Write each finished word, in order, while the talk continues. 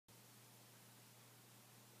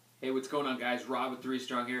Hey, what's going on, guys? Rob with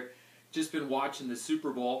 3STRONG here. Just been watching the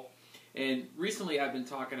Super Bowl, and recently I've been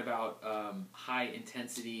talking about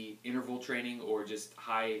high-intensity interval training or just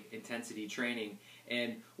high-intensity training,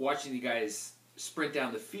 and watching you guys sprint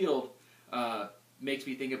down the field makes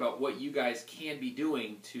me think about what you guys can be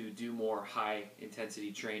doing to do more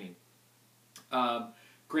high-intensity training.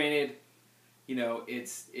 Granted, you know,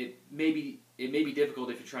 it may be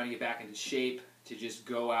difficult if you're trying to get back into shape to just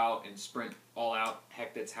go out and sprint all out.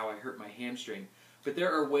 Heck, that's how I hurt my hamstring. But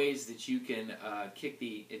there are ways that you can kick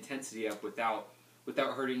the intensity up without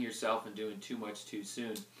hurting yourself and doing too much too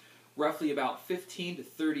soon. Roughly about 15 to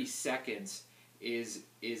 30 seconds is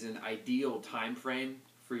an ideal time frame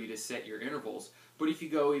for you to set your intervals. But if you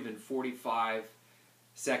go even 45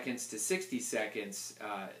 seconds to 60 seconds,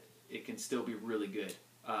 it can still be really good.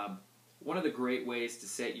 One of the great ways to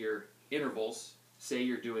set your intervals, say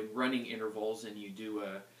you're doing running intervals and you do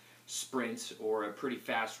a sprint or a pretty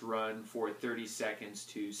fast run for 30 seconds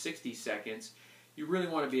to 60 seconds, you really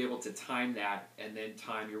want to be able to time that and then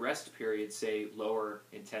time your rest period, say lower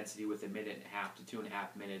intensity with 1.5 minutes to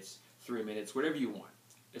 2.5 minutes, 3 minutes, whatever you want.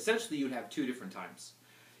 Essentially, you'd have 2 different times.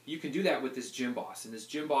 You can do that with this Gym Boss, and this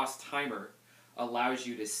Gym Boss timer allows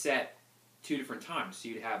you to set 2 different times. So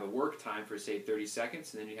you'd have a work time for, say, 30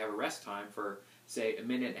 seconds, and then you'd have a rest time for, say, 1.5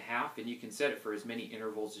 minutes, and you can set it for as many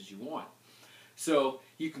intervals as you want. So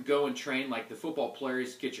you can go and train like the football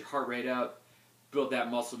players, get your heart rate up, build that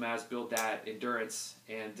muscle mass, build that endurance,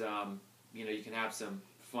 and you know, you can have some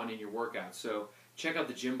fun in your workout. So check out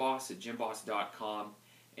the Gym Boss at gymboss.com,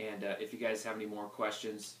 and if you guys have any more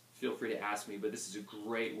questions, feel free to ask me, but this is a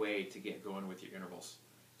great way to get going with your intervals.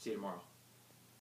 See you tomorrow.